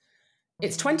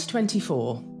It's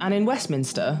 2024, and in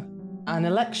Westminster, an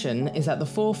election is at the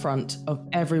forefront of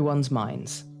everyone's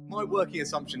minds. My working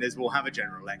assumption is we'll have a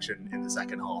general election in the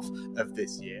second half of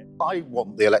this year. I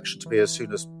want the election to be as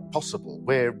soon as possible.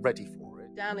 We're ready for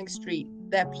it. Downing Street,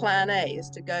 their plan A is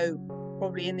to go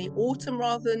probably in the autumn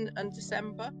rather than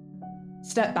December.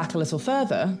 Step back a little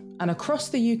further, and across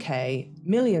the UK,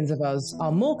 millions of us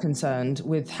are more concerned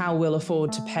with how we'll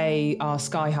afford to pay our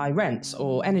sky-high rents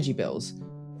or energy bills.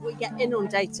 We get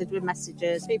inundated with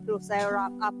messages. People will say, all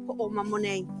right, I've put all my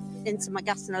money into my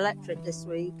gas and electric this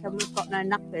week and we've got no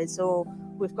nappies or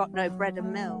we've got no bread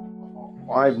and milk.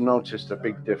 I've noticed a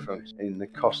big difference in the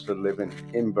cost of living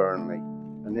in Burnley,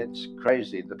 and it's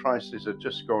crazy. The prices are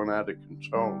just going out of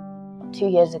control. 2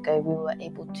 years ago, we were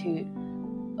able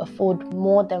to afford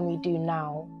more than we do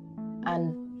now,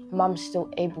 and Mum's still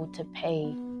able to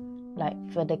pay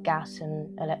for the gas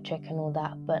and electric and all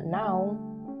that, but now,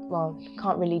 well,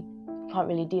 can't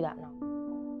really do that now.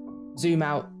 Zoom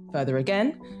out further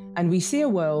again, and we see a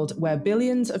world where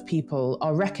billions of people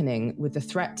are reckoning with the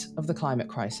threat of the climate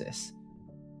crisis.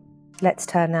 Let's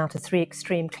turn now to 3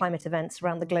 extreme climate events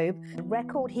around the globe. A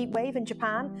record heat wave in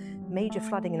Japan, major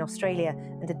flooding in Australia,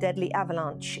 and a deadly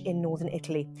avalanche in northern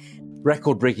Italy.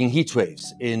 Record-breaking heat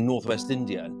waves in northwest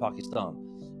India and Pakistan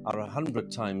are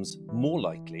 100 times more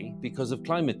likely because of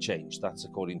climate change. That's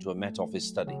according to a Met Office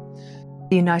study.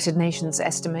 The United Nations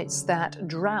estimates that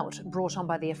drought brought on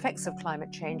by the effects of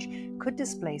climate change could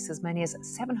displace as many as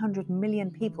 700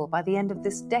 million people by the end of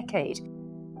this decade.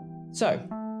 So,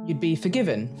 you'd be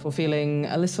forgiven for feeling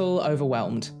a little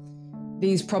overwhelmed.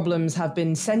 These problems have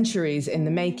been centuries in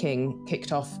the making,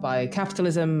 kicked off by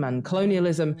capitalism and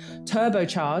colonialism,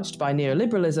 turbocharged by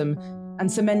neoliberalism,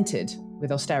 and cemented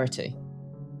with austerity.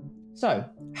 So,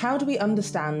 how do we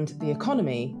understand the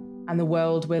economy and the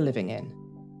world we're living in?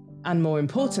 And more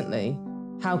importantly,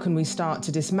 how can we start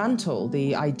to dismantle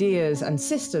the ideas and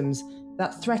systems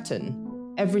that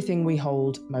threaten everything we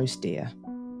hold most dear?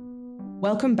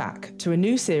 Welcome back to a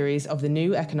new series of the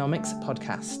New Economics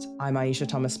podcast. I'm Aisha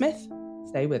Thomas-Smith.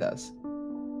 Stay with us.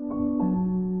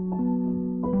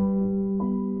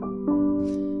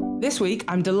 This week,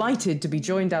 I'm delighted to be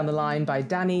joined down the line by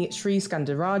Danny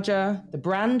Sriskandarajah, the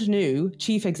brand new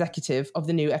Chief Executive of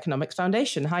the New Economics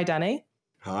Foundation. Hi, Danny.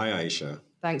 Hi, Aisha.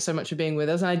 Thanks so much for being with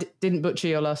us. And I didn't butcher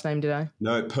your last name, did I?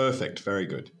 No, perfect. Very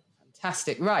good.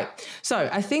 Fantastic. Right. So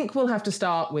I think we'll have to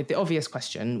start with the obvious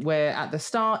question. We're at the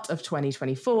start of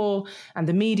 2024 and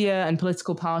the media and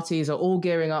political parties are all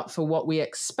gearing up for what we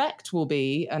expect will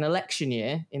be an election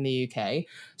year in the UK.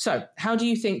 So how do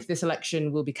you think this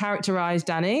election will be characterised,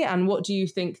 Danny? And what do you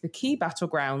think the key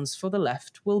battlegrounds for the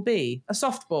left will be? A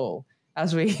softball.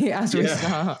 As we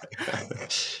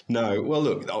start. No, well,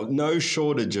 look, no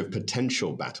shortage of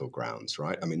potential battlegrounds,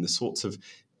 right? I mean, the sorts of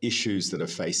issues that are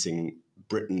facing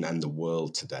Britain and the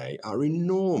world today are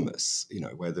enormous,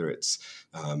 whether it's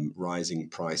rising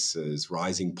prices,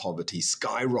 rising poverty,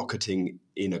 skyrocketing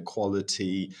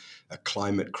inequality, a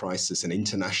climate crisis, an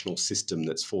international system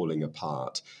that's falling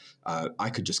apart. I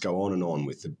could just go on and on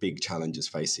with the big challenges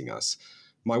facing us.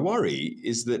 My worry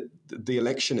is that the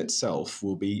election itself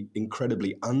will be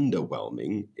incredibly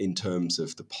underwhelming in terms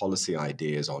of the policy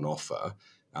ideas on offer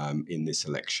in this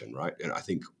election, right? And I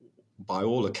think by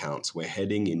all accounts, we're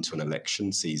heading into an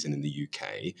election season in the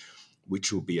UK,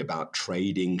 which will be about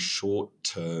trading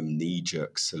short-term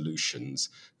knee-jerk solutions,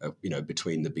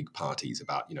 between the big parties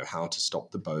about, how to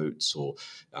stop the boats or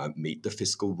meet the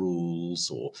fiscal rules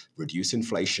or reduce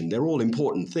inflation. They're all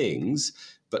important things,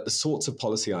 but the sorts of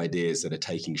policy ideas that are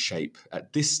taking shape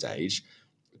at this stage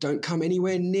don't come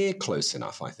anywhere near close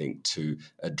enough, I think, to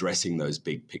addressing those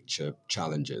big picture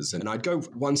challenges. And I'd go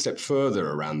one step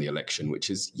further around the election, which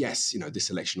is, yes, this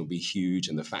election will be huge.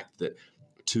 And the fact that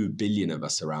 2 billion of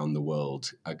us around the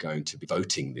world are going to be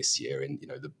voting this year in,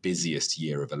 the busiest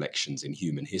year of elections in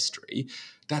human history,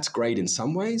 that's great in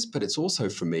some ways, but it's also,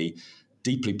 for me,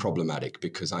 deeply problematic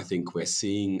because I think we're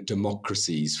seeing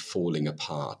democracies falling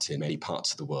apart in many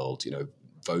parts of the world.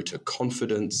 Voter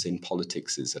confidence in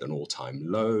politics is at an all-time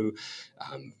low.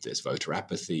 There's voter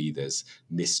apathy. There's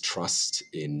mistrust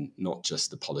in not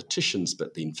just the politicians,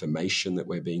 but the information that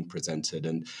we're being presented.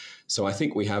 And so I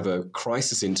think we have a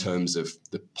crisis in terms of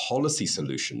the policy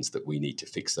solutions that we need to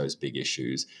fix those big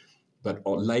issues. But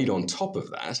laid on top of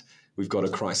that, we've got a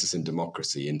crisis in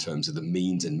democracy in terms of the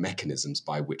means and mechanisms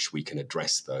by which we can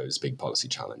address those big policy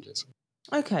challenges.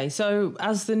 Okay, so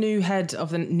as the new head of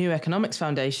the New Economics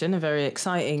Foundation, a very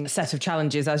exciting set of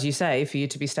challenges, as you say, for you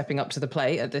to be stepping up to the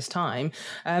plate at this time.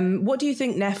 What do you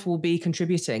think NEF will be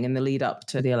contributing in the lead up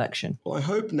to the election? Well, I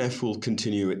hope NEF will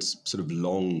continue its sort of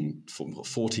long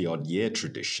 40-odd year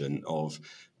tradition of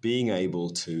being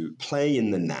able to play in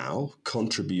the now,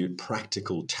 contribute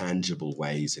practical, tangible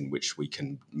ways in which we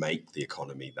can make the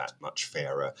economy that much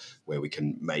fairer, where we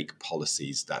can make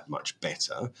policies that much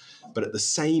better, but at the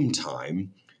same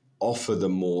time, offer the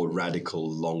more radical,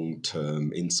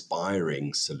 long-term,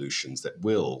 inspiring solutions that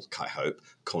will, I hope,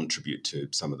 contribute to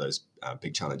some of those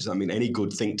big challenges. I mean, any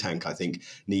good think tank, I think,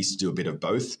 needs to do a bit of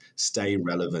both, stay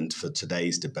relevant for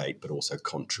today's debate, but also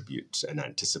contribute and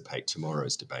anticipate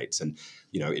tomorrow's debates. And,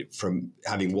 from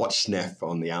having watched NEF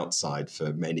on the outside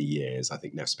for many years, I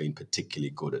think NEF's been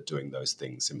particularly good at doing those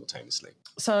things simultaneously.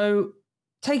 So,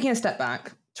 taking a step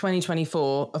back,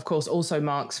 2024, of course, also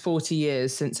marks 40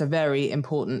 years since a very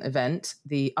important event,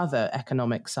 the Other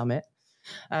Economic Summit.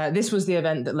 This was the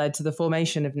event that led to the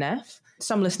formation of NEF.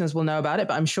 Some listeners will know about it,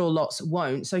 but I'm sure lots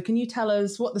won't. So can you tell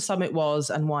us what the summit was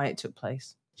and why it took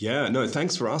place? Yeah, no,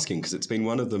 thanks for asking, because it's been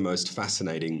one of the most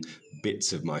fascinating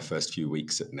bits of my first few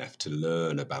weeks at NEF to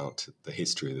learn about the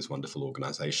history of this wonderful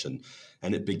organization.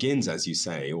 And it begins, as you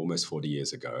say, almost 40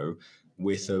 years ago,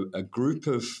 with a group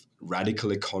of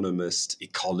radical economists,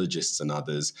 ecologists and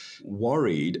others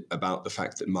worried about the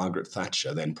fact that Margaret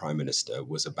Thatcher, then Prime Minister,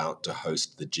 was about to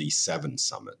host the G7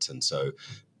 summit. And so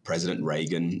President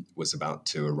Reagan was about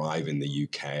to arrive in the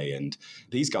UK. And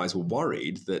these guys were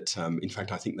worried that, in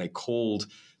fact, I think they called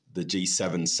the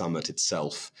G7 summit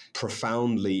itself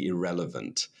profoundly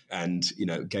irrelevant and,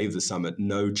 gave the summit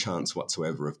no chance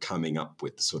whatsoever of coming up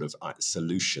with the sort of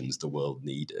solutions the world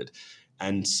needed.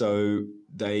 And so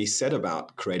they set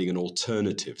about creating an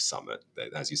alternative summit,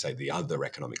 as you say, the Other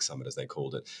Economic Summit, as they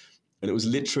called it. And it was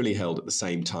literally held at the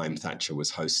same time Thatcher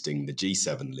was hosting the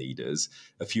G7 leaders,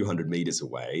 a few hundred meters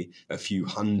away. A few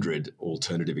hundred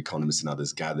alternative economists and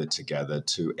others gathered together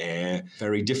to air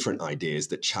very different ideas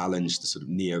that challenged the sort of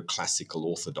neoclassical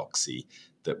orthodoxy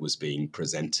that was being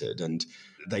presented. And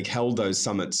they held those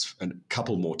summits a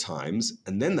couple more times,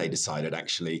 and then they decided,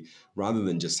 actually, rather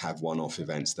than just have one-off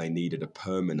events, they needed a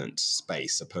permanent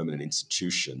space, a permanent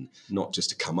institution, not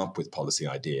just to come up with policy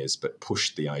ideas, but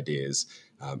push the ideas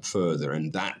further.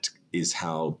 And that is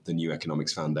how the New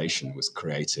Economics Foundation was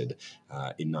created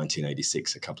in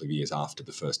 1986, a couple of years after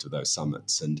the first of those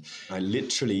summits. And I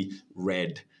literally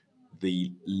read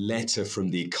the letter from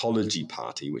the Ecology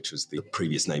Party, which was the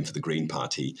previous name for the Green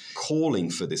Party, calling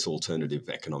for this alternative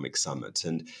economic summit.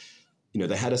 And,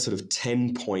 they had a sort of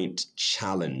 10-point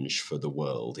challenge for the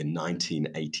world in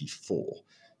 1984,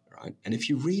 right? And if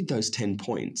you read those 10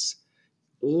 points,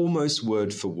 almost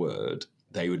word for word,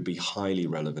 they would be highly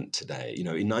relevant today. In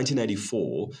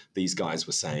 1984, these guys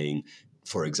were saying,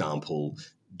 for example,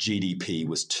 GDP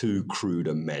was too crude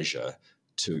a measure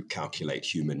to calculate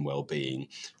human well-being.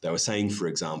 They were saying, for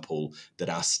example, that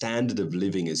our standard of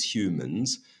living as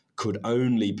humans could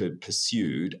only be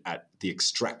pursued at the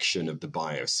extraction of the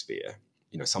biosphere.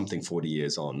 Something 40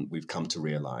 years on, we've come to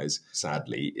realize,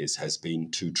 sadly, has been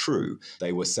too true.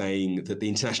 They were saying that the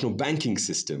international banking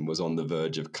system was on the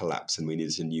verge of collapse and we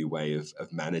needed a new way of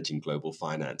managing global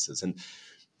finances. And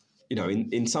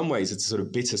in some ways, it's a sort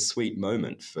of bittersweet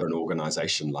moment for an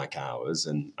organization like ours,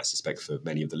 and I suspect for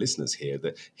many of the listeners here,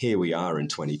 that here we are in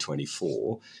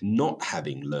 2024, not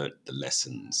having learnt the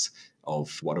lessons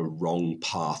of what a wrong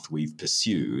path we've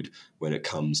pursued when it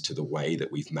comes to the way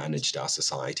that we've managed our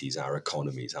societies, our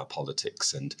economies, our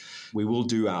politics. And we will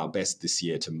do our best this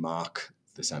year to mark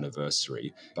this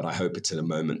anniversary, but I hope it's a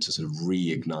moment to sort of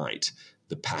reignite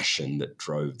the passion that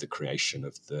drove the creation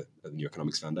of the New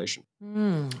Economics Foundation.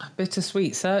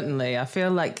 Bittersweet, certainly. I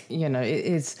feel like, it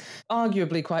is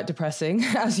arguably quite depressing,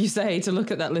 as you say, to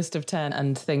look at that list of 10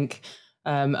 and think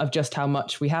of just how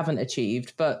much we haven't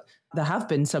achieved. But there have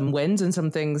been some wins and some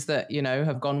things that,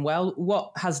 have gone well.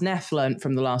 What has NEF learnt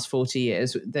from the last 40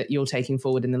 years that you're taking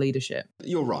forward in the leadership?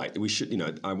 You're right. We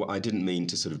should, I didn't mean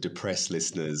to sort of depress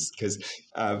listeners because,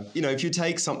 if you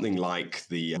take something like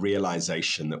the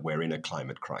realization that we're in a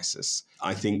climate crisis,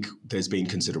 I think there's been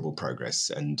considerable progress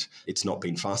and it's not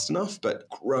been fast enough, but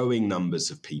growing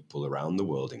numbers of people around the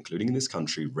world, including in this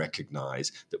country,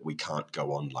 recognize that we can't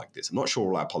go on like this. I'm not sure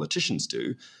all our politicians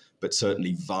do, but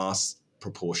certainly vast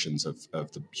proportions of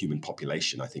the human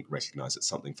population, I think, recognize that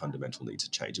something fundamental needs to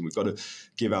change. And we've got to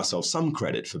give ourselves some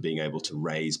credit for being able to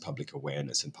raise public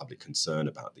awareness and public concern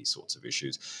about these sorts of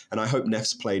issues. And I hope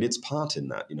NEF's played its part in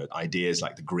that. Ideas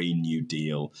like the Green New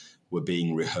Deal were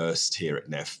being rehearsed here at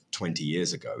NEF 20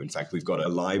 years ago. In fact, we've got a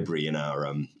library in our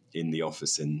in the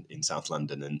office in South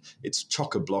London, and it's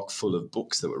chock-a-block full of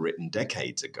books that were written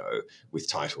decades ago with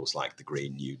titles like The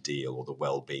Green New Deal or The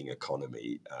Wellbeing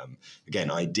Economy.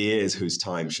 Again, ideas whose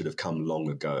time should have come long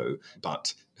ago,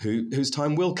 but whose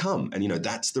time will come. And,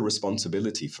 that's the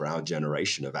responsibility for our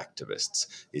generation of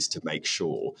activists, is to make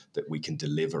sure that we can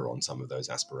deliver on some of those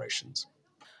aspirations.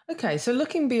 Okay, so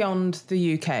looking beyond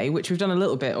the UK, which we've done a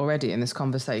little bit already in this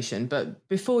conversation, but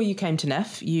before you came to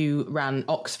NEF, you ran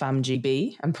Oxfam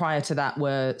GB, and prior to that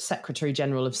were Secretary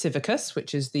General of Civicus,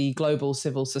 which is the Global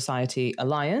Civil Society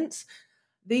Alliance.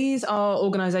 These are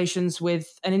organisations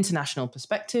with an international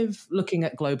perspective looking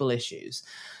at global issues.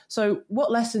 So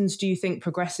what lessons do you think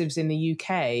progressives in the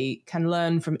UK can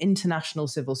learn from international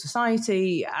civil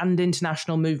society and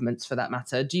international movements for that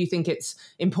matter? Do you think it's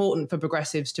important for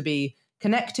progressives to be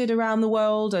connected around the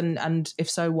world, and if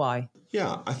so, why?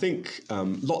 Yeah, I think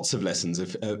lots of lessons,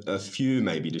 a few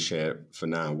maybe to share for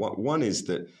now. One is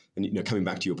that, and coming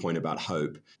back to your point about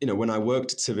hope, when I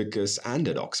worked at Civicus and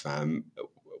at Oxfam,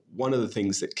 one of the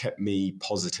things that kept me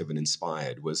positive and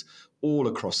inspired was all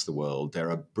across the world, there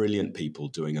are brilliant people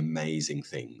doing amazing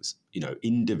things,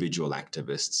 individual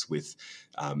activists with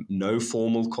no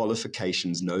formal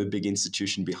qualifications, no big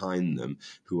institution behind them,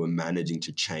 who are managing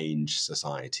to change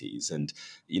societies. And,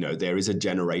 there is a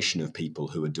generation of people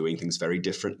who are doing things very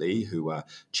differently, who are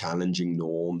challenging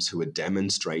norms, who are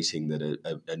demonstrating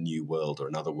that a new world or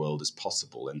another world is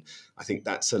possible. And I think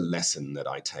that's a lesson that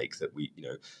I take, that we,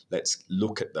 let's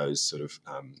look at those sort of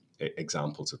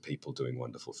examples of people doing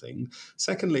wonderful things.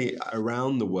 Secondly,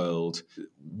 around the world,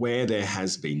 where there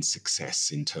has been success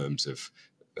in terms of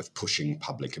pushing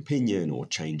public opinion or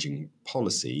changing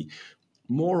policy,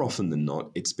 more often than not,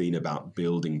 it's been about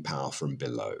building power from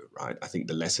below, right? I think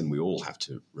the lesson we all have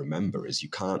to remember is you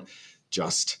can't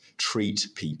just treat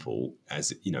people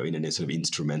as, in a sort of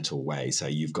instrumental way, say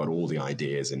you've got all the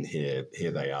ideas and here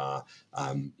they are,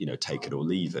 take it or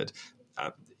leave it.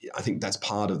 I think that's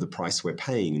part of the price we're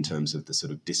paying in terms of the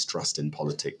sort of distrust in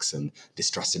politics and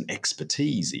distrust in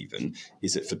expertise even,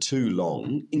 is that for too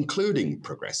long, including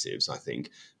progressives, I think,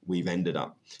 we've ended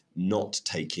up not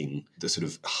taking the sort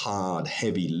of hard,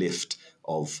 heavy lift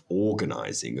of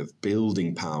organising, of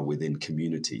building power within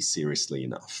communities seriously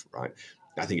enough, right?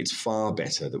 I think it's far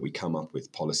better that we come up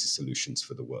with policy solutions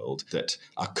for the world that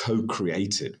are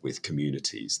co-created with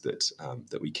communities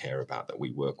that we care about, that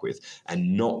we work with,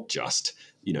 and not just,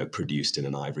 produced in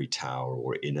an ivory tower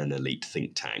or in an elite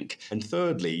think tank. And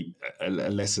thirdly, a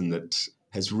lesson that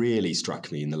has really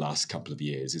struck me in the last couple of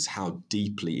years is how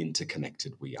deeply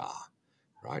interconnected we are,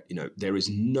 right? There is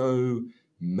no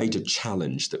major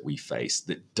challenge that we face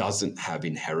that doesn't have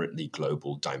inherently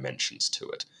global dimensions to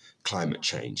it. Climate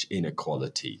change,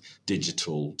 inequality,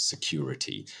 digital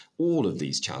security, all of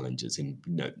these challenges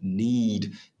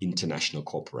need international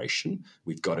cooperation.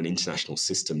 We've got an international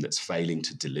system that's failing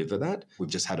to deliver that. We've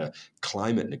just had a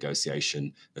climate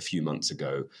negotiation a few months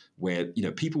ago where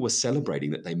people were celebrating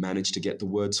that they managed to get the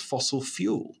words fossil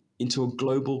fuel into a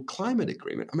global climate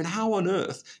agreement. I mean, how on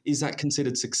earth is that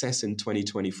considered success in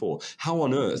 2024? How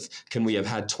on earth can we have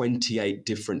had 28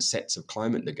 different sets of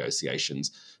climate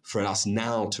negotiations for us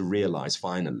now to realize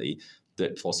finally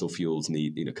that fossil fuels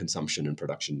need, consumption and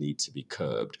production need to be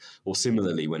curbed? Or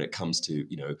similarly, when it comes to,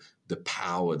 the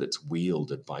power that's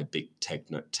wielded by big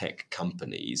tech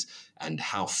companies and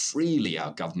how freely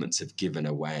our governments have given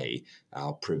away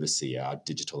our privacy, our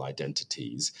digital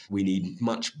identities, we need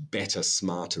much better,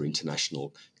 smarter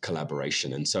international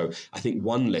collaboration. And so I think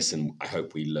one lesson I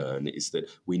hope we learn is that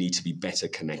we need to be better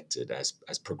connected as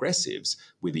progressives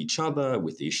with each other,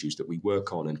 with the issues that we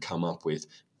work on, and come up with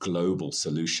global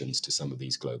solutions to some of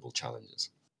these global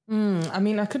challenges.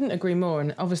 I couldn't agree more.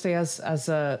 And obviously, as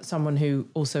someone who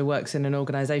also works in an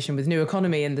organisation with New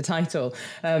Economy in the title,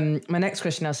 my next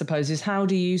question, I suppose, is how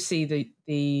do you see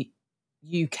the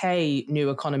UK New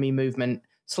Economy movement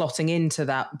slotting into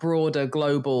that broader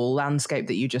global landscape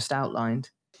that you just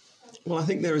outlined? Well, I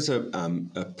think there is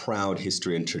a proud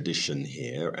history and tradition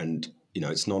here, and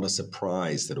it's not a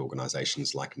surprise that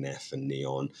organisations like NEF and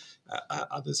NEON,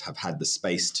 others have had the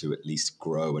space to at least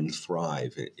grow and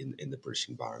thrive in the British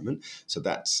environment. So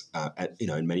that's,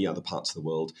 in many other parts of the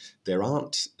world, there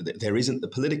isn't the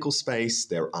political space,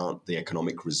 there aren't the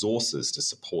economic resources to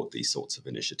support these sorts of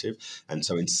initiatives. And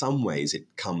so in some ways,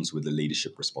 it comes with the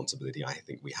leadership responsibility I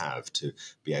think we have to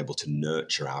be able to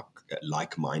nurture our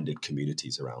like-minded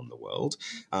communities around the world.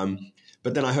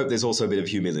 But then I hope there's also a bit of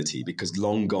humility, because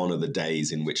long gone are the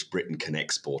days in which Britain can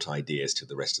export ideas to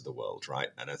the rest of the world, right?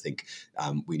 And I think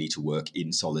we need to work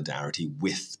in solidarity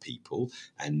with people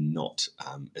and not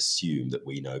assume that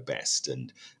we know best.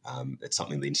 And it's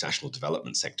something the international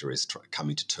development sector is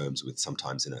coming to terms with,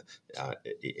 sometimes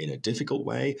in a difficult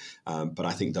way. But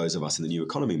I think those of us in the new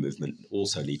economy movement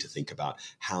also need to think about,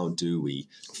 how do we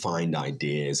find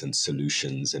ideas and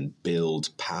solutions and build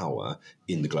power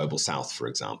in the global south, for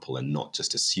example, and not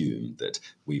just assume that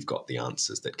we've got the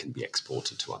answers that can be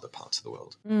exported to other parts of the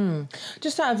world.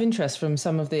 Just out of interest, from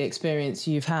some of the experience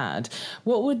you've had,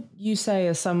 what would you say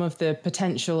are some of the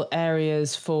potential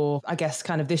areas for, I guess,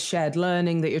 kind of this shared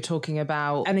learning that you're talking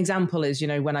about? An example is,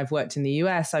 when I've worked in the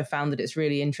US, I've found that it's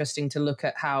really interesting to look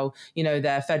at how,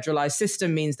 their federalized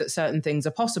system means that certain things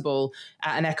are possible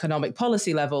at an economic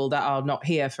policy level that are not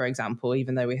here, for example,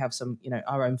 even though we have some,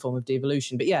 our own form of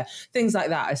devolution. But yeah, things like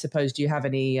that, I suppose. Do you have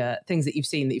any things that you've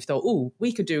seen that you've thought, oh,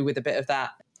 we could do with a bit of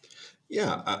that?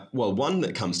 Yeah, well, one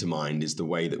that comes to mind is the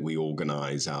way that we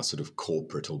organize our sort of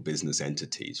corporate or business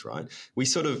entities, right? We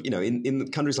sort of,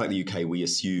 in countries like the UK, we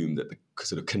assume that the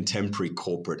sort of contemporary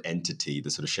corporate entity,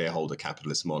 the sort of shareholder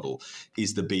capitalist model,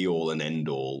 is the be-all and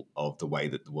end-all of the way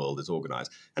that the world is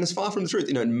organized. And it's far from the truth.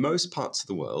 In most parts of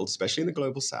the world, especially in the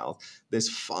global south,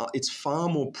 it's far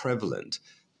more prevalent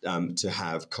to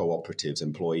have cooperatives,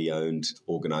 employee-owned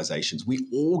organizations. We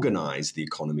organize the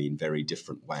economy in very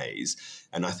different ways.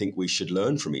 And I think we should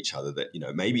learn from each other that,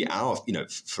 maybe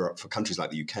for countries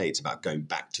like the UK, it's about going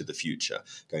back to the future,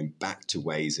 going back to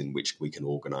ways in which we can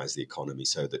organize the economy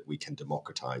so that we can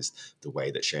democratize the way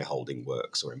that shareholding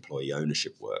works or employee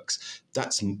ownership works.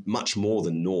 That's much more the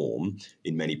norm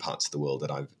in many parts of the world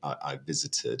that I've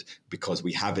visited, because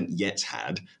we haven't yet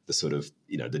had the sort of,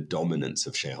 the dominance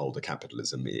of shareholder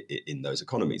capitalism in those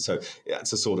economies. So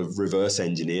it's a sort of reverse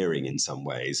engineering in some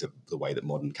ways of the way that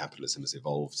modern capitalism has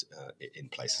evolved in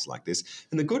places like this.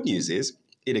 And the good news is,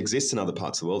 it exists in other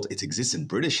parts of the world. It exists in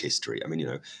British history. I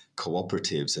mean,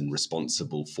 cooperatives and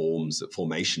responsible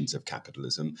formations of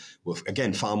capitalism were,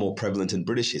 again, far more prevalent in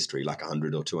British history, like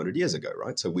 100 or 200 years ago,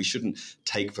 right? So we shouldn't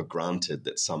take for granted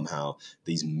that somehow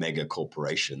these mega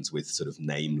corporations with sort of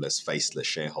nameless, faceless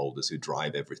shareholders who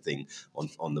drive everything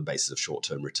on the basis of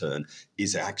short-term return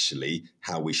is actually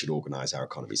how we should organize our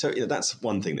economy. So that's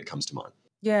one thing that comes to mind.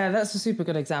 Yeah, that's a super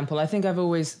good example. I think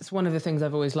it's one of the things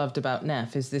I've always loved about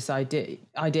NEF is this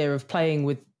idea of playing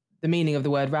with the meaning of the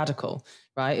word radical,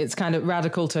 right? It's kind of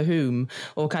radical to whom,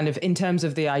 or kind of in terms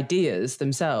of the ideas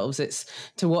themselves, it's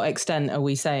to what extent are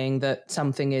we saying that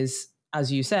something is,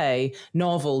 as you say,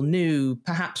 novel, new,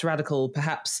 perhaps radical,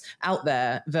 perhaps out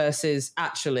there, versus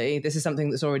actually this is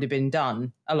something that's already been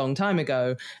done a long time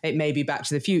ago. It may be Back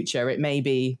to the Future. It may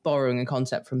be borrowing a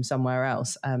concept from somewhere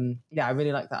else. I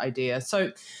really like that idea.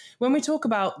 So when we talk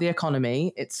about the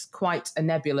economy, it's quite a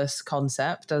nebulous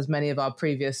concept, as many of our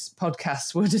previous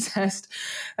podcasts would attest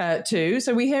to.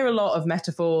 So we hear a lot of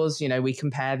metaphors. We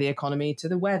compare the economy to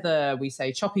the weather. We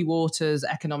say choppy waters,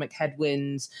 economic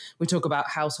headwinds. We talk about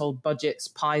household budgets,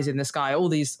 pies in the sky, all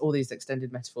these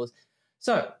extended metaphors.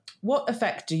 So what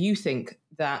effect do you think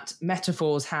that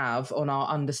metaphors have on our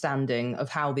understanding of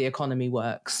how the economy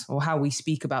works, or how we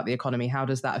speak about the economy? How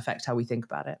does that affect how we think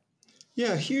about it?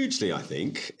 Yeah, hugely, I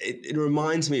think. It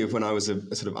reminds me of when I was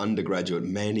a sort of undergraduate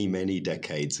many, many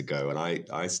decades ago, and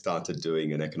I started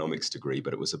doing an economics degree,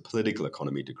 but it was a political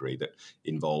economy degree that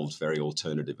involved very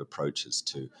alternative approaches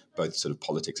to both sort of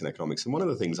politics and economics. And one of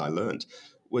the things I learned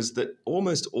was that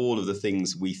almost all of the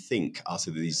things we think are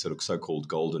sort of these sort of so-called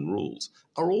golden rules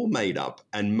are all made up,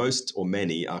 and most or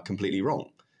many are completely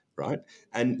wrong, right?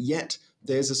 And yet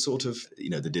there's a sort of,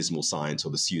 the dismal science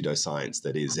or the pseudoscience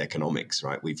that is economics,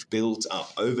 right? We've built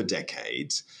up over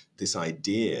decades this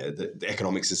idea that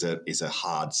economics is a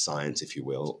hard science, if you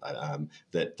will,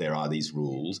 that there are these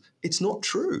rules. It's not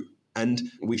true. And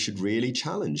we should really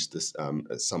challenge this,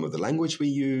 some of the language we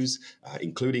use,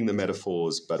 including the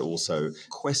metaphors, but also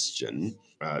question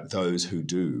those who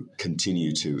do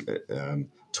continue to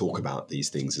talk about these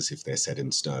things as if they're set in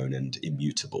stone and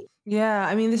immutable. Yeah,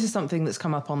 I mean, this is something that's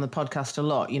come up on the podcast a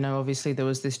lot. Obviously there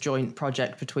was this joint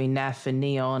project between NEF and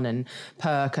NEON and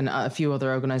PERC and a few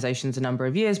other organizations a number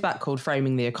of years back called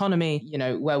Framing the Economy,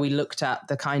 where we looked at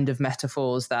the kind of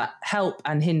metaphors that help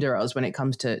and hinder us when it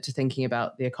comes to thinking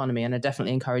about the economy. And I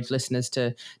definitely encourage listeners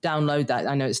to download that.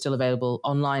 I know it's still available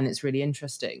online. It's really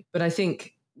interesting. But I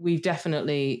think we've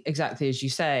definitely, exactly as you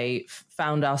say,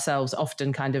 found ourselves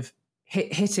often kind of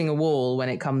hitting a wall when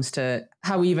it comes to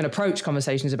how we even approach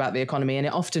conversations about the economy. And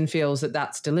it often feels that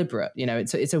that's deliberate. You know,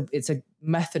 it's a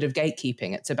method of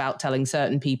gatekeeping. It's about telling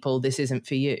certain people this isn't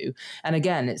for you. And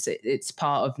again, it's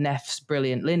part of NEF's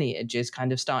brilliant lineage, is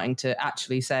kind of starting to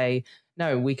actually say,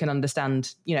 no, we can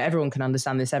understand, you know, everyone can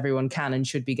understand this, everyone can and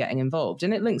should be getting involved.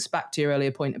 And it links back to your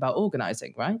earlier point about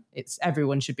organising, right? It's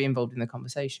everyone should be involved in the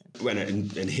conversation.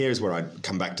 And here's where I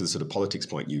come back to the sort of politics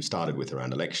point you started with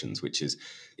around elections, which is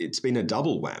it's been a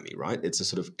double whammy, right? It's a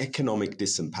sort of economic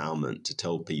disempowerment to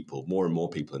tell people, more and more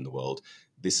people in the world,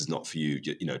 this is not for you.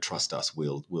 You know, trust us.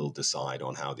 We'll decide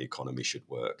on how the economy should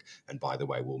work. And by the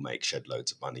way, we'll shed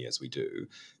loads of money as we do.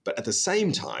 But at the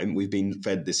same time, we've been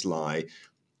fed this lie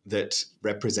that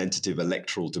representative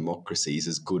electoral democracy is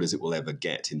as good as it will ever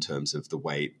get in terms of the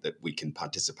way that we can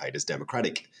participate as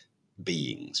democratic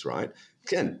beings, right?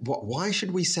 Again, why should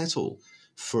we settle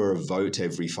for a vote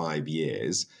every 5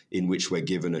 years in which we're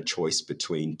given a choice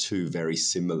between two very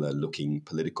similar looking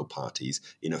political parties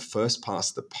in a first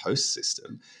past the post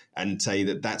system and say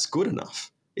that that's good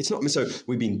enough? It's not so.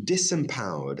 We've been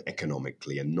disempowered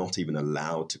economically and not even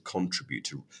allowed to contribute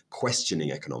to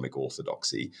questioning economic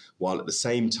orthodoxy, while at the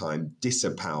same time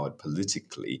disempowered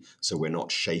politically. So we're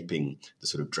not shaping the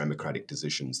sort of democratic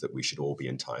decisions that we should all be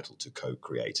entitled to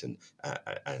co-create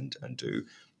and do.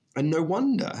 And no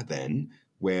wonder then,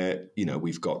 where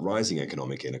we've got rising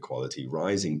economic inequality,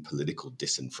 rising political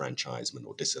disenfranchisement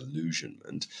or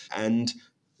disillusionment, and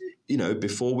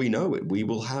before we know it, we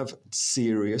will have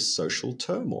serious social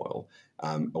turmoil,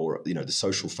 or the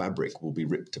social fabric will be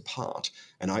ripped apart.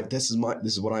 And this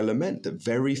is what I lament, that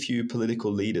very few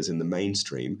political leaders in the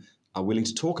mainstream are willing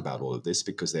to talk about all of this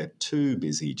because they're too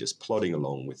busy just plodding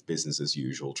along with business as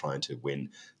usual, trying to win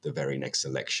the very next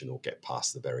election or get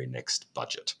past the very next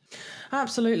budget.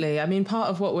 Absolutely. I mean, part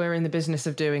of what we're in the business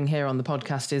of doing here on the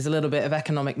podcast is a little bit of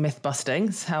economic myth busting.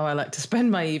 It's how I like to spend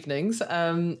my evenings.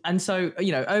 And so,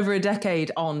 over a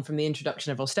decade on from the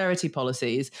introduction of austerity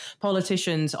policies,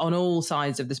 politicians on all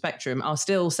sides of the spectrum are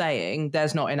still saying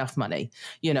there's not enough money.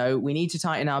 We need to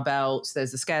tighten our belts.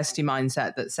 There's a scarcity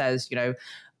mindset that says,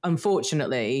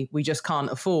 unfortunately, we just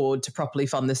can't afford to properly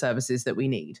fund the services that we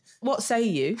need. What say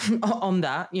you on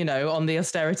that, on the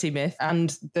austerity myth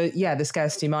and the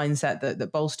scarcity mindset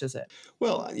that bolsters it?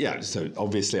 Well, yeah, so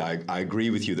obviously I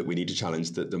agree with you that we need to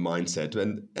challenge the mindset.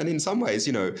 And in some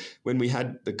ways, when we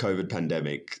had the COVID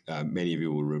pandemic, many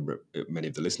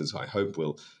of the listeners, I hope,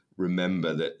 will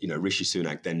remember that, Rishi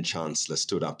Sunak, then Chancellor,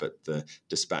 stood up at the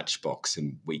dispatch box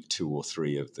in week 2 or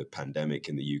 3 of the pandemic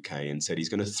in the UK and said he's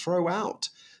going to throw out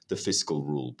the fiscal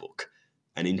rule book,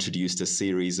 and introduced a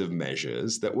series of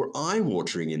measures that were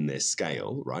eye-watering in their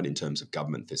scale, right, in terms of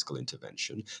government fiscal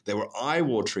intervention. They were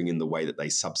eye-watering in the way that they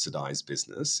subsidize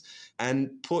business,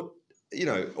 and put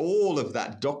all of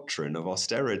that doctrine of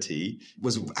austerity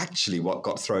was actually what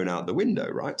got thrown out the window,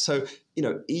 right? So,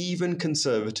 even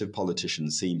conservative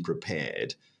politicians seem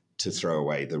prepared to throw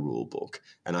away the rule book.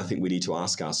 And I think we need to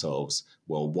ask ourselves,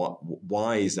 well,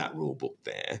 why is that rule book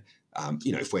there?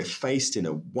 If we're faced in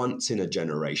a once in a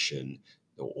generation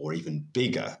or even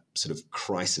bigger sort of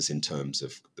crisis in terms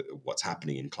of what's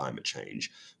happening in climate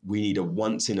change, we need a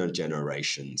once in a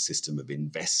generation system of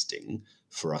investing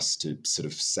for us to sort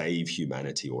of save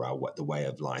humanity or the way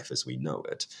of life as we know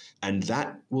it. And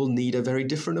that will need a very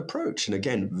different approach. And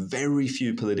again, very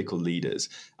few political leaders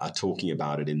are talking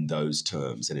about it in those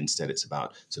terms. And instead it's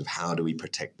about sort of how do we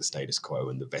protect the status quo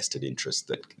and the vested interests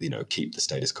that, keep the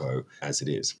status quo as it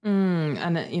is.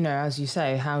 And, as you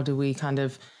say, how do we kind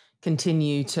of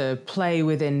continue to play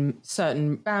within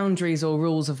certain boundaries or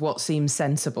rules of what seems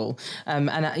sensible. And,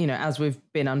 as we've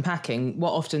been unpacking,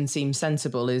 what often seems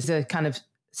sensible is a kind of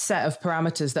set of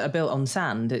parameters that are built on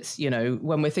sand. It's,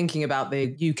 when we're thinking about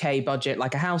the UK budget,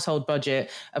 like a household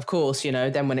budget, of course,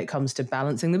 then when it comes to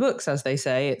balancing the books, as they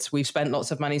say, it's we've spent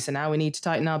lots of money, so now we need to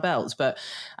tighten our belts. But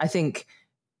I think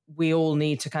we all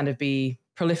need to kind of be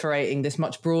proliferating this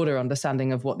much broader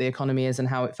understanding of what the economy is and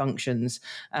how it functions,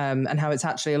 and how it's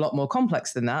actually a lot more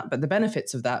complex than that. But the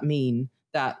benefits of that mean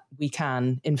that we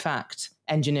can, in fact,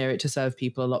 engineer it to serve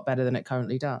people a lot better than it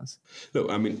currently does. Look,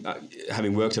 I mean,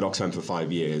 having worked at Oxfam for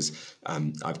 5 years,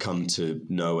 I've come to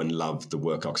know and love the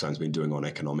work Oxfam's been doing on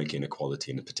economic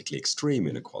inequality and particularly extreme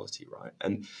inequality, right?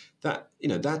 And that,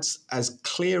 that's as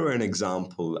clear an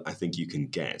example I think you can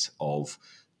get of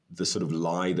the sort of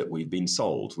lie that we've been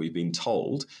sold. We've been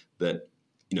told that,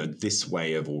 this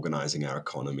way of organizing our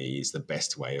economy is the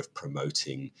best way of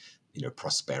promoting,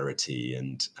 prosperity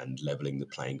and leveling the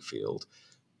playing field.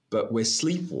 But we're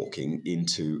sleepwalking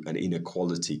into an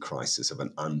inequality crisis of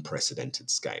an unprecedented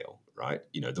scale, right?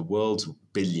 The world's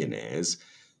billionaires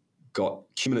got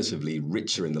cumulatively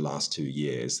richer in the last 2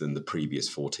 years than the previous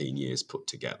 14 years put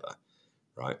together,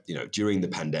 right? During the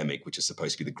pandemic, which is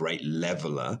supposed to be the great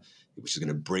leveler, which is going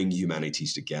to bring humanity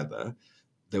together,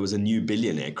 there was a new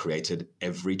billionaire created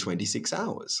every 26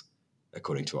 hours,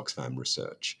 according to Oxfam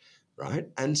research, right?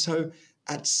 And so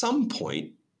at some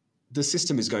point, the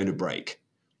system is going to break.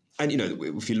 And,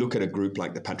 if you look at a group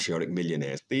like the Patriotic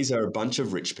Millionaires, these are a bunch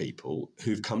of rich people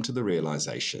who've come to the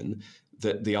realization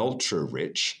that the ultra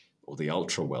rich or the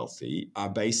ultra wealthy are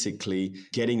basically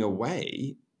getting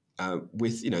away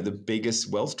with, the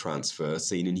biggest wealth transfer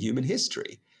seen in human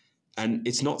history. And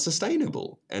it's not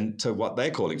sustainable. And so what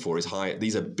they're calling for is higher.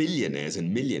 These are billionaires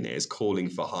and millionaires calling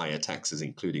for higher taxes,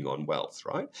 including on wealth,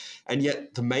 right? And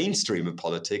yet the mainstream of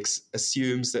politics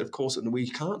assumes that, of course, we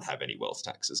can't have any wealth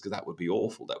taxes because that would be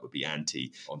awful. That would be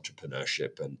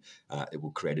anti-entrepreneurship and it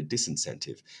will create a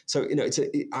disincentive. So,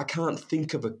 I can't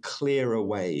think of a clearer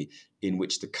way in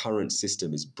which the current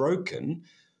system is broken.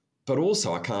 But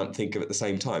also I can't think of at the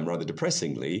same time, rather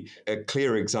depressingly, a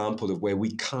clear example of where we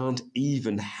can't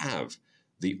even have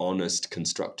the honest,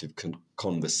 constructive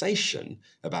conversation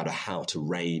about how to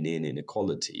rein in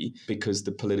inequality because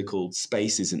the political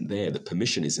space isn't there, the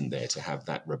permission isn't there to have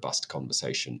that robust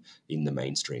conversation in the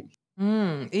mainstream.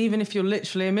 Even if you're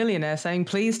literally a millionaire saying,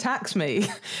 please tax me.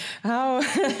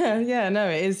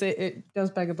 It does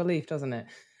beg a belief, doesn't it?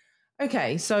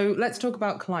 Okay, so let's talk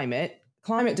about climate.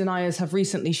 Climate deniers have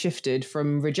recently shifted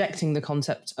from rejecting the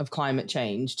concept of climate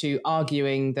change to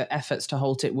arguing that efforts to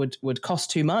halt it would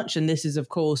cost too much. And this has, of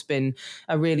course, been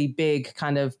a really big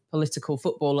kind of political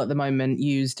football at the moment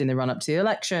used in the run-up to the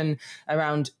election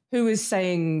around who is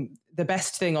saying the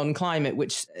best thing on climate,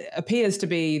 which appears to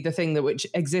be the thing which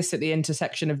exists at the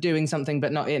intersection of doing something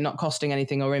but not costing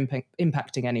anything or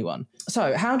impacting anyone.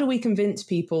 So how do we convince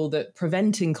people that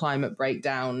preventing climate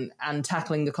breakdown and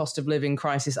tackling the cost of living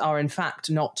crisis are in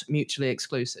fact not mutually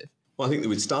exclusive? Well, I think that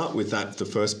we'd start with that, the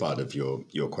first part of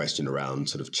your question around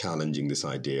sort of challenging this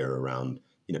idea around,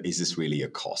 is this really a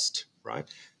cost, right?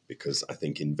 Because I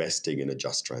think investing in a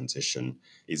just transition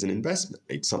is an investment.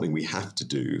 It's something we have to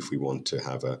do if we want to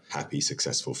have a happy,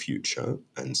 successful future.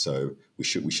 And so we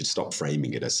should stop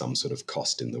framing it as some sort of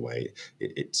cost in the way.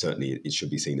 It should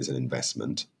be seen as an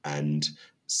investment. And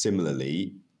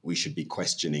similarly, we should be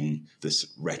questioning this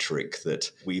rhetoric that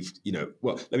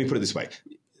let me put it this way.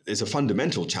 There's a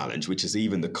fundamental challenge, which is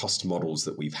even the cost models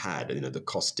that we've had, the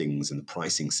costings and the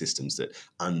pricing systems that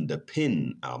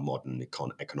underpin our modern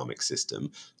economic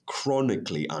system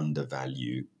chronically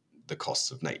undervalue the costs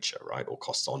of nature, right? Or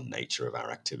costs on nature of our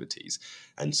activities.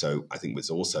 And so I think it's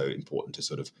also important to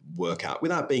sort of work out,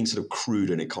 without being sort of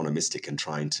crude and economistic and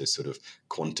trying to sort of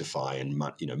quantify and,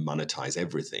 monetize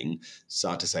everything,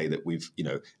 start to say that we've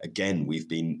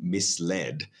been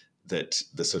misled that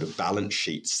the sort of balance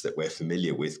sheets that we're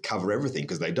familiar with cover everything,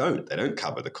 because they don't. They don't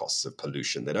cover the costs of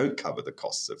pollution. They don't cover the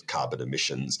costs of carbon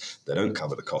emissions. They don't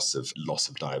cover the costs of loss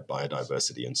of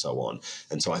biodiversity and so on.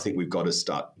 And so I think we've got to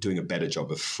start doing a better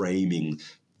job of framing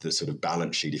the sort of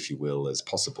balance sheet, if you will, as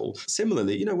possible.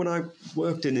 Similarly, when I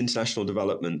worked in international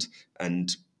development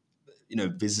and,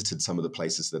 visited some of the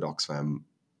places that Oxfam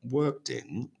worked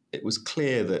in, it was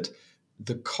clear that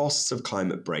the costs of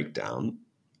climate breakdown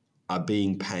are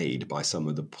being paid by some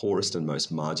of the poorest and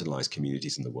most marginalized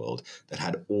communities in the world that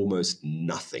had almost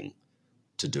nothing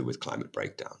to do with climate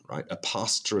breakdown, right? A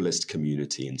pastoralist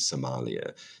community in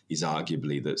Somalia is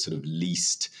arguably the sort of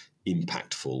least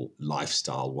impactful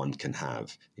lifestyle one can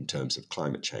have in terms of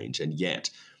climate change. And yet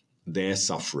they're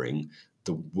suffering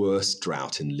the worst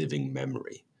drought in living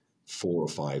memory, 4 or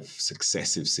 5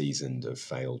 successive seasons of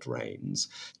failed rains.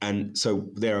 And so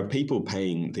there are people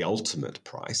paying the ultimate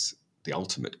price, the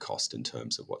ultimate cost in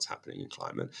terms of what's happening in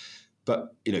climate.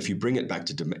 But, if you bring it back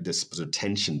to this sort of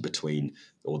tension between,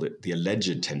 or the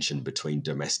alleged tension between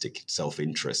domestic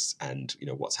self-interests and,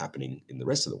 what's happening in the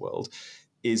rest of the world,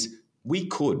 is we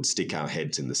could stick our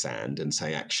heads in the sand and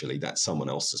say, actually, that's someone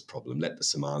else's problem. Let the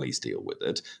Somalis deal with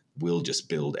it. We'll just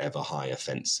build ever higher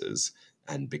fences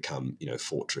and become,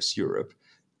 Fortress Europe.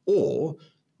 Or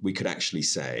we could actually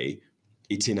say,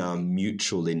 it's in our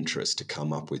mutual interest to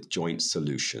come up with joint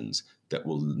solutions that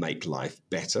will make life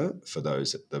better for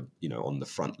those at the, on the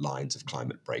front lines of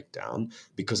climate breakdown,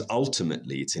 because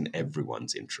ultimately it's in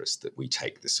everyone's interest that we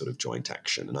take this sort of joint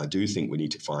action. And I do think we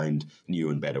need to find new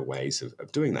and better ways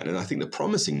of doing that. And I think the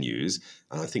promising news,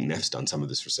 and I think NEF's done some of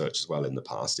this research as well in the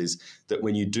past, is that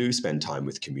when you do spend time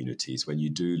with communities, when you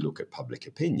do look at public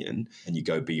opinion and you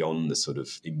go beyond the sort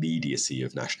of immediacy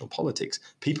of national politics,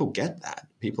 people get that.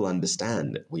 People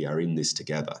understand that we are in this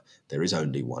together. There is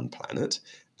only one planet.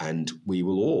 And we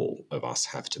will all of us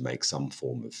have to make some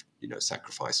form of,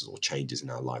 sacrifices or changes in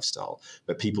our lifestyle.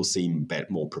 But people seem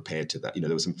more prepared to that.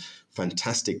 There was some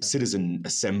fantastic citizen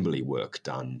assembly work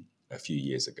done a few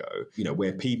years ago,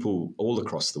 where people all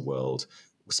across the world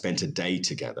spent a day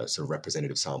together, sort of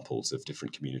representative samples of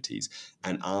different communities,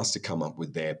 and asked to come up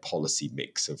with their policy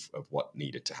mix of what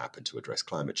needed to happen to address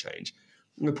climate change.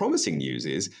 And the promising news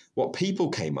is what people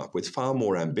came up with far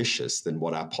more ambitious than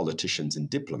what our politicians and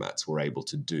diplomats were able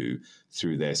to do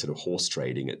through their sort of horse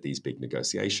trading at these big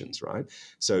negotiations, right?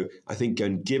 So I think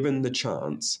given the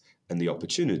chance and the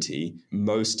opportunity,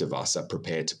 most of us are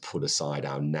prepared to put aside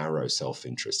our narrow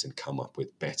self-interest and come up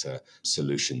with better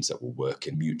solutions that will work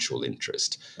in mutual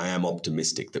interest. I am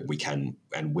optimistic that we can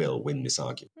and will win this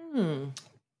argument.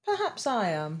 Perhaps I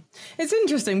am. It's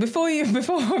interesting. Before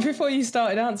you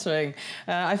started answering,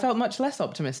 I felt much less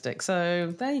optimistic.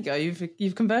 So there you go.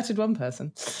 You've converted one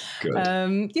person. Good.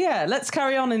 Let's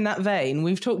carry on in that vein.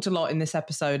 We've talked a lot in this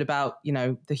episode about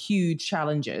the huge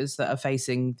challenges that are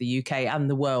facing the UK and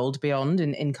the world beyond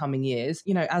in coming years.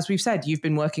 As we've said, you've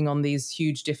been working on these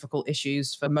huge, difficult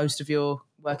issues for most of your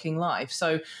working life.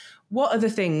 So, what are the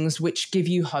things which give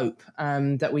you hope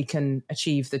that we can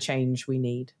achieve the change we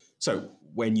need? So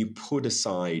when you put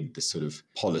aside the sort of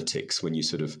politics, when you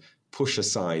sort of push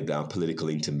aside our political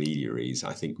intermediaries,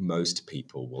 I think most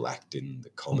people will act in the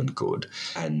common good.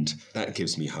 And that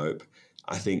gives me hope.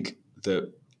 I think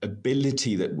the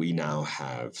ability that we now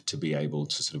have to be able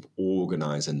to sort of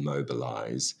organize and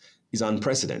mobilize is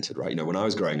unprecedented, right? When I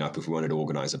was growing up, if we wanted to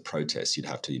organize a protest, you'd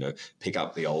have to, pick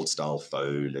up the old style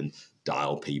phone and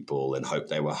dial people and hope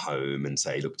they were home and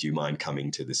say, look, do you mind coming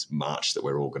to this march that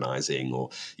we're organizing? Or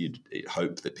you'd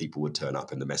hope that people would turn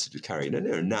up and the message would carry.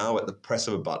 Now at the press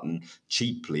of a button,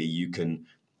 cheaply, you can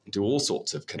do all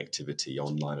sorts of connectivity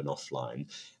online and offline.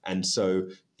 And so,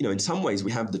 in some ways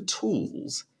we have the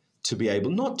tools to be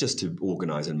able not just to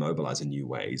organize and mobilize in new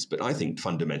ways, but I think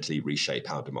fundamentally reshape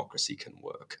how democracy can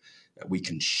work. We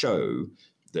can show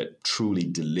that truly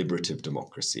deliberative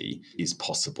democracy is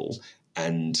possible.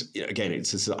 And again,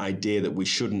 it's this idea that we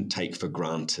shouldn't take for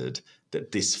granted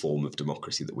that this form of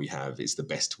democracy that we have is the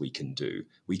best we can do.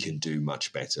 We can do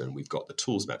much better, and we've got the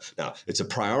tools now. Now, it's a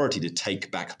priority to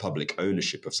take back public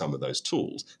ownership of some of those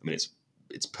tools. I mean,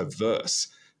 it's perverse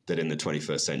that in the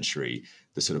 21st century,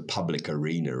 the sort of public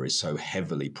arena is so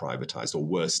heavily privatized, or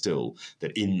worse still,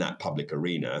 that in that public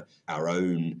arena, our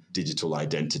own digital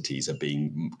identities are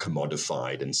being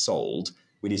commodified and sold.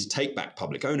 We need to take back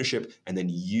public ownership and then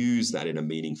use that in a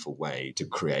meaningful way to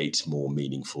create more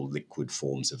meaningful liquid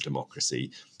forms of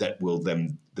democracy that will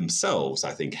themselves,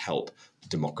 I think, help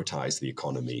democratize the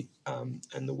economy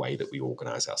and the way that we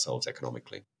organize ourselves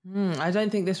economically. I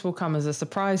don't think this will come as a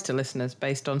surprise to listeners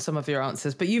based on some of your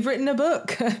answers, but you've written a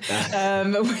book,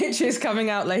 which is coming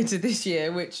out later this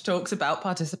year, which talks about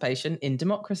participation in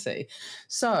democracy.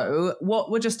 So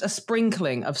what were just a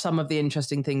sprinkling of some of the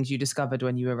interesting things you discovered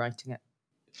when you were writing it?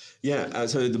 Yeah,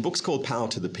 so the book's called Power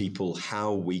to the People,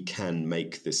 How We Can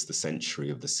Make This the Century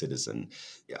of the Citizen.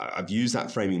 I've used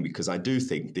that framing because I do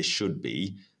think this should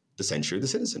be the century of the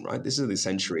citizen, right? This is the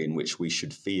century in which we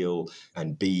should feel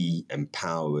and be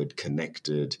empowered,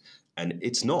 connected. And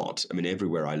it's not. I mean,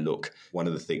 everywhere I look, one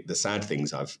of the sad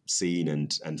things I've seen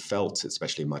and felt,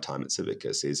 especially in my time at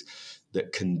Civicus, is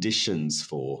that conditions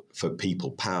for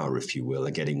people power, if you will,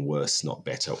 are getting worse, not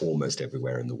better, almost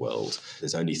everywhere in the world.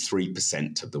 There's only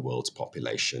 3% of the world's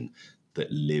population that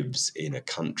lives in a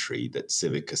country that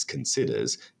Civicus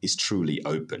considers is truly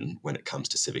open when it comes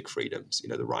to civic freedoms,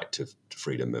 the right to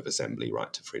freedom of assembly,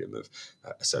 right to freedom of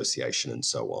association and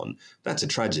so on. That's a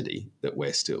tragedy that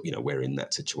we're still, we're in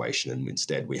that situation, and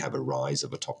instead we have a rise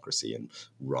of autocracy and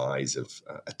rise of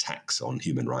attacks on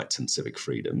human rights and civic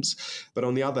freedoms. But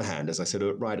on the other hand, as I said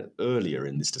right earlier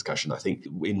in this discussion, I think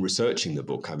in researching the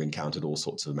book, I've encountered all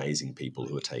sorts of amazing people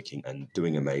who are taking and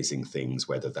doing amazing things,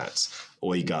 whether that's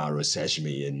Uygar Sejmi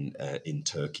in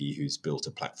Turkey, who's built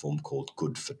a platform called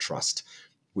Good for Trust,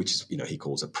 which is, he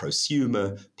calls a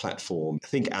prosumer platform.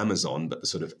 Think Amazon, but the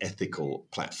sort of ethical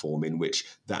platform in which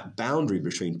that boundary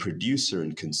between producer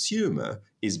and consumer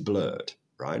is blurred,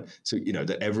 right? So,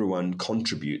 that everyone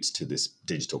contributes to this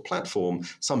digital platform,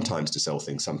 sometimes to sell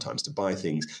things, sometimes to buy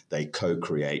things. They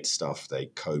co-create stuff, they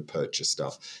co-purchase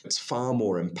stuff. It's far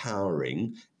more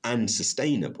empowering and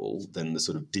sustainable than the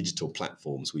sort of digital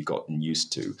platforms we've gotten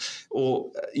used to.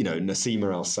 Or,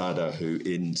 Nassima al-Sada, who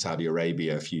in Saudi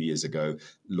Arabia a few years ago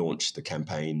launched the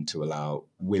campaign to allow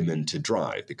women to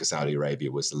drive, because Saudi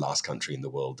Arabia was the last country in the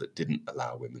world that didn't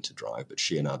allow women to drive. But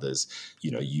she and others,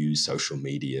 use social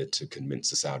media to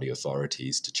convince the Saudi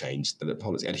authorities to change the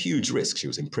policy at huge risk. She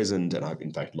was imprisoned, and I've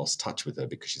in fact lost touch with her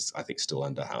because she's, I think, still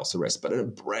under house arrest. But a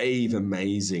brave,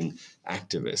 amazing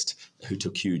activist who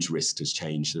took huge risks to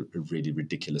change a really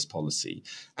ridiculous policy.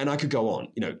 And I could go on,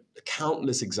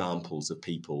 countless examples of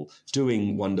people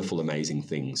doing wonderful, amazing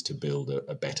things to build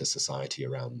a better society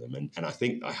around them. And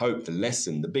I hope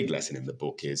the big lesson in the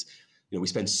book is, we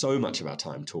spend so much of our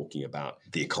time talking about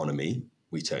the economy.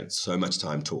 We spend so much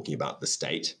time talking about the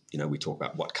state. We talk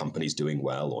about what companies doing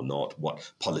well or not, what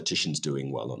politicians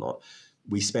doing well or not.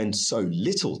 We spend so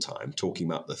little time talking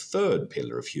about the third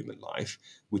pillar of human life,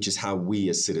 which is how we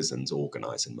as citizens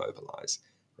organize and mobilize,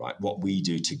 right? What we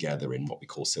do together in what we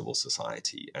call civil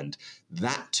society. And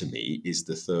that, to me, is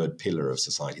the third pillar of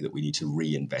society that we need to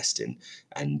reinvest in.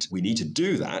 And we need to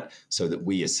do that so that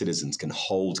we as citizens can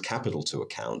hold capital to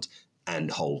account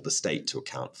and hold the state to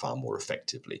account far more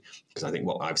effectively. Because I think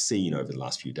what I've seen over the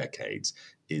last few decades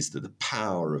is that the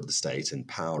power of the state and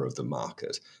power of the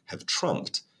market have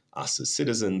trumped us as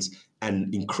citizens,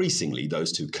 and increasingly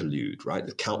those two collude, right?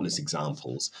 The countless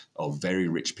examples of very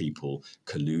rich people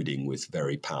colluding with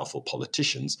very powerful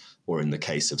politicians, or in the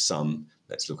case of some,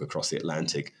 let's look across the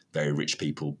Atlantic, very rich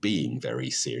people being very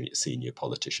senior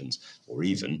politicians, or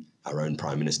even our own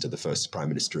Prime Minister, the first Prime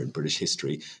Minister in British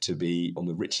history to be on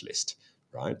the rich list,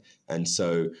 right? And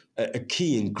so a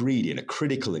key ingredient, a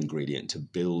critical ingredient to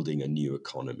building a new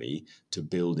economy, to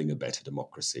building a better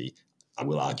democracy, I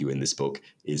will argue in this book,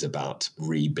 is about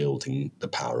rebuilding the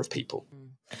power of people.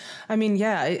 I mean,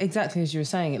 yeah, exactly as you were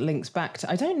saying, it links back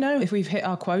to, I don't know if we've hit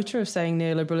our quota of saying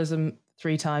neoliberalism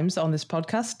 3 times on this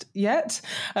podcast yet.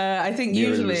 I think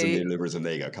usually... Neoliberalism,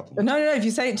 there you go, a couple more. No, if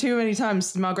you say it too many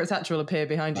times, Margaret Thatcher will appear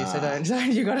behind you, so don't. So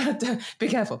you've got to be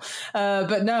careful.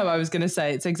 But no, I was going to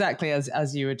say, it's exactly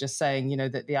as you were just saying,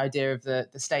 that the idea of the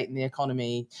state and the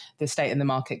economy, the state and the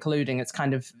market colluding, it's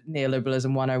kind of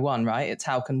neoliberalism 101, right? It's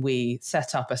how can we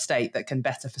set up a state that can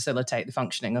better facilitate the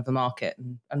functioning of the market,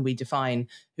 and we define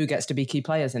who gets to be key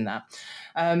players in that.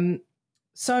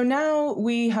 So now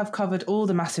we have covered all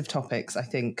the massive topics, I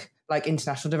think, like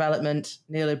international development,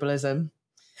 neoliberalism,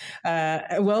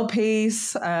 world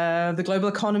peace, the global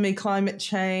economy, climate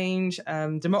change,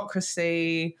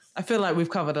 democracy. I feel like we've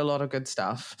covered a lot of good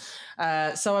stuff.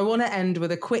 So I want to end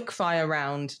with a quick fire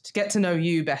round to get to know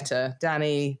you better,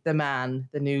 Danny, the man,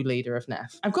 the new leader of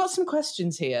NEF. I've got some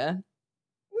questions here.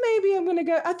 Maybe I'm going to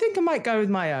go, I think I might go with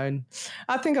my own.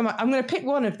 I'm going to pick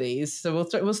one of these. So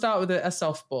we'll start with a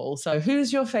softball. So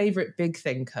who's your favorite big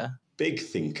thinker? Big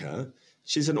thinker.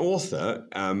 She's an author,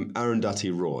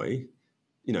 Arundhati Roy,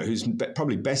 who's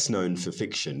probably best known for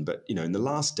fiction, but, in the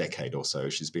last decade or so,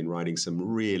 she's been writing some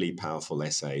really powerful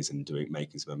essays and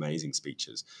making some amazing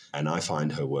speeches. And I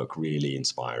find her work really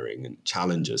inspiring and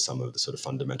challenges some of the sort of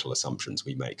fundamental assumptions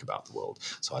we make about the world.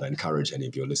 So I'd encourage any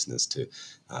of your listeners to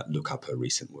look up her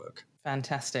recent work.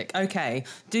 Fantastic. Okay.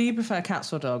 Do you prefer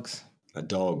cats or dogs?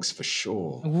 Dogs, for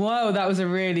sure. Whoa, that was a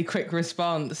really quick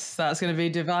response. That's going to be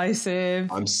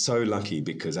divisive. I'm so lucky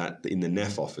because in the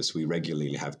NEF office, we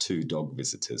regularly have 2 dog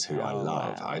visitors who I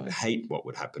love. Wow. I'd hate what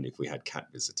would happen if we had cat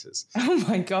visitors. Oh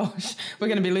my gosh. We're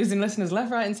going to be losing listeners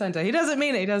left, right and centre. He doesn't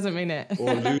mean it.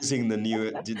 Or losing the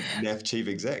new NEF chief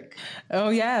exec. Oh,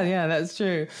 yeah, that's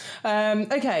true.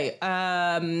 Okay,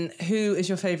 who is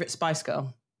your favourite Spice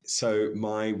Girl? So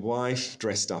my wife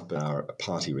dressed up at our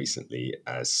party recently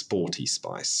as Sporty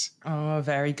Spice. Oh,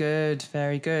 very good,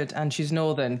 very good. And she's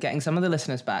Northern, getting some of the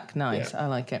listeners back. Nice, yeah. I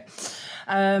like it.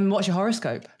 What's your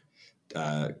horoscope?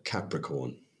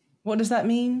 Capricorn. What does that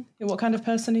mean? What kind of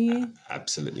person are you?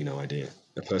 Absolutely no idea.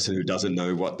 A person who doesn't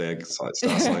know what their star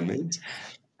sign means.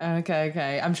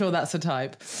 Okay. I'm sure that's a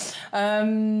type.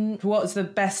 What's the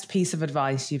best piece of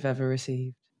advice you've ever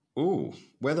received? Oh,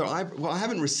 I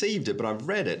haven't received it, but I've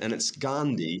read it, and it's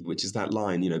Gandhi, which is that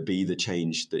line, be the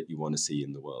change that you want to see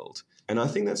in the world. And I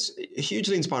think that's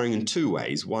hugely inspiring in 2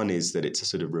 ways. One is that it's a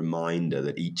sort of reminder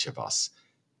that each of us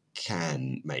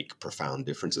can make profound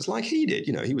differences, like he did.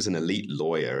 He was an elite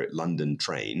lawyer at London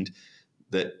trained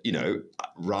that,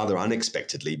 rather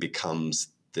unexpectedly becomes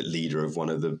the leader of one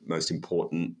of the most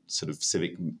important sort of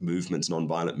civic movements,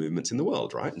 non-violent movements in the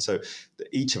world, right? And so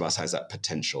each of us has that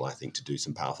potential, I think, to do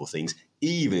some powerful things,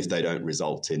 even if they don't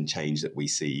result in change that we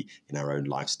see in our own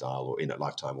lifestyle or in a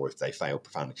lifetime, or if they fail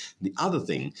profoundly. And the other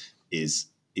thing is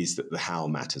that the how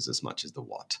matters as much as the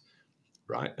what,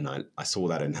 right? And I saw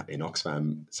that in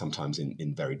Oxfam sometimes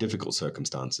in very difficult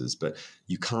circumstances, but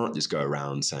you can't just go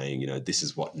around saying, this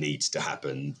is what needs to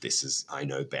happen, this is, I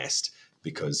know best.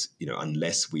 Because,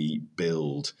 unless we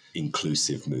build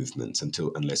inclusive movements,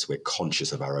 unless we're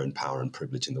conscious of our own power and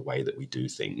privilege in the way that we do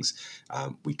things,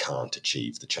 we can't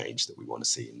achieve the change that we want to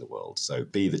see in the world. So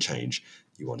be the change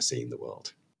you want to see in the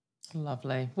world.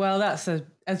 Lovely. Well, that's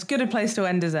as good a place to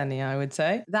end as any, I would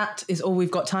say. That is all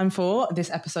we've got time for this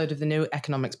episode of the New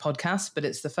Economics Podcast, but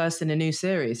it's the first in a new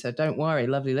series, so don't worry,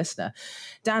 lovely listener.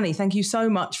 Danny, thank you so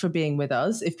much for being with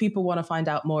us. If people want to find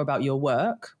out more about your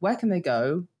work, where can they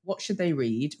go? What should they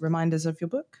read? Remind us of your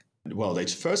book. Well, they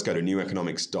first go to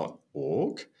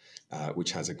neweconomics.org.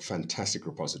 Which has a fantastic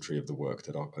repository of the work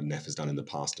that NEF has done in the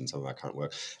past and some of our current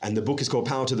work. And the book is called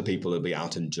Power to the People. It'll be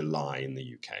out in July in the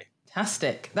UK.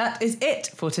 Fantastic. That is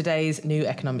it for today's New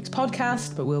Economics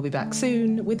Podcast, but we'll be back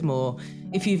soon with more.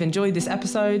 If you've enjoyed this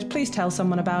episode, please tell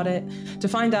someone about it. To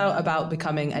find out about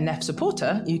becoming a NEF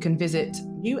supporter, you can visit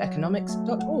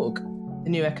neweconomics.org. The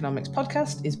New Economics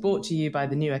Podcast is brought to you by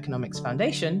the New Economics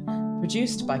Foundation,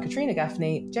 produced by Katrina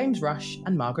Gaffney, James Rush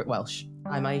and Margaret Welsh.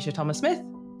 I'm Aisha Thomas-Smith.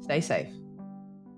 Stay safe.